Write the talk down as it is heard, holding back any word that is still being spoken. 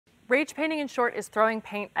Rage painting, in short, is throwing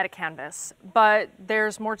paint at a canvas, but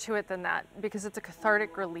there's more to it than that because it's a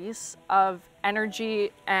cathartic release of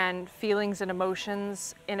energy and feelings and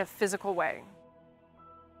emotions in a physical way.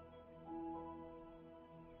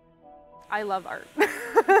 I love art.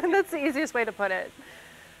 That's the easiest way to put it.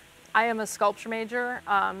 I am a sculpture major,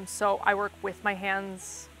 so I work with my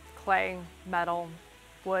hands, clay, metal,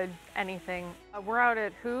 wood, anything. We're out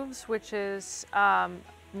at Hooves, which is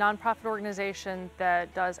nonprofit organization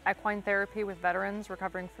that does equine therapy with veterans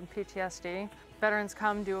recovering from PTSD. Veterans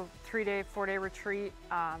come, do a 3-day, 4-day retreat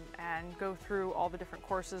and go through all the different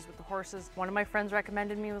courses with the horses. One of my friends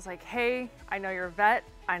recommended me, was like, hey, I know you're a vet,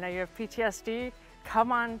 I know you have PTSD,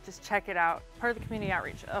 come on, just check it out. Part of the community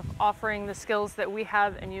outreach of offering the skills that we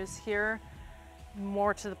have and use here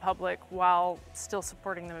more to the public while still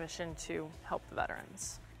supporting the mission to help the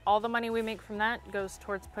veterans. All the money we make from that goes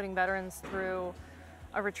towards putting veterans through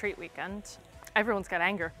a retreat weekend. Everyone's got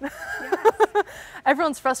anger. Yes.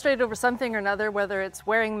 Everyone's frustrated over something or another, whether it's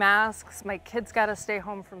wearing masks, my kids got to stay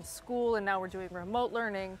home from school and now we're doing remote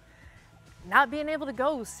learning, not being able to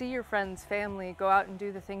go see your friends, family, go out and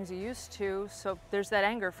do the things you used to. So there's that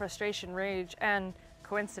anger, frustration, rage, and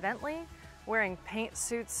coincidentally, wearing paint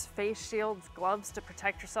suits, face shields, gloves to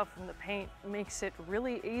protect yourself from the paint makes it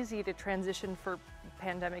really easy to transition for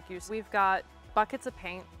pandemic use. We've got buckets of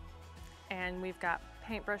paint and we've got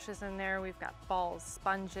paintbrushes in there, we've got balls,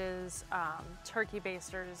 sponges, turkey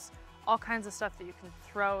basters, all kinds of stuff that you can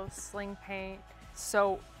throw, sling paint.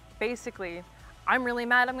 So basically, I'm really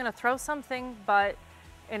mad, I'm gonna throw something, but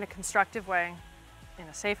in a constructive way, in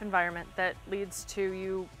a safe environment that leads to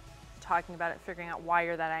you talking about it, figuring out why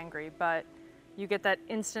you're that angry. But you get that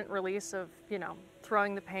instant release of, you know,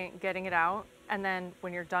 throwing the paint, getting it out, and then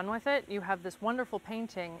when you're done with it, you have this wonderful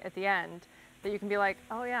painting at the end that you can be like,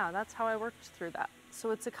 oh yeah, that's how I worked through that.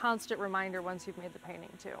 So it's a constant reminder once you've made the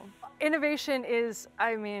painting too. Innovation is,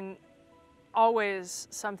 I mean, always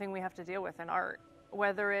something we have to deal with in art.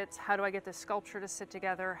 Whether it's how do I get this sculpture to sit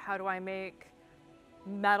together? How do I make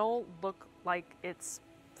metal look like it's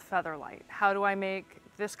featherlight? How do I make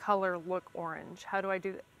this color look orange? How do I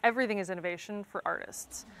do, everything is innovation for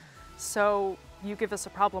artists. So you give us a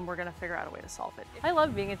problem, we're gonna figure out a way to solve it. I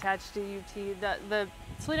love being attached to UT. The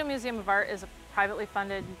Toledo Museum of Art is a privately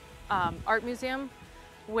funded art museum,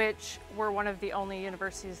 which we're one of the only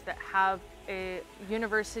universities that have a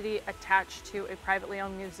university attached to a privately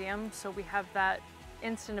owned museum. So we have that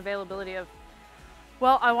instant availability of,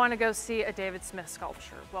 well, I want to go see a David Smith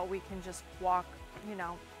sculpture. Well, we can just walk, you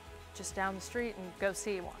know, just down the street and go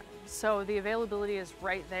see one. So the availability is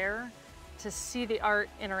right there to see the art,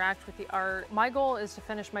 interact with the art. My goal is to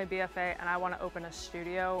finish my BFA and I want to open a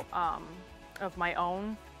studio of my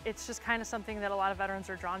own. It's just kind of something that a lot of veterans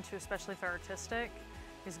are drawn to, especially if they're artistic,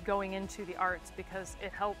 is going into the arts because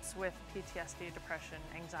it helps with PTSD, depression,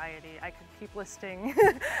 anxiety. I could keep listing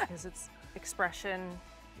because it's expression.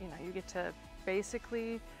 You know, you get to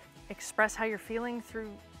basically express how you're feeling through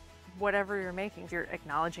whatever you're making. You're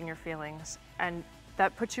acknowledging your feelings and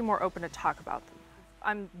that puts you more open to talk about them.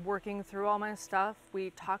 I'm working through all my stuff. We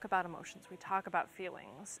talk about emotions, we talk about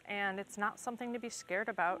feelings, and it's not something to be scared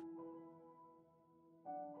about.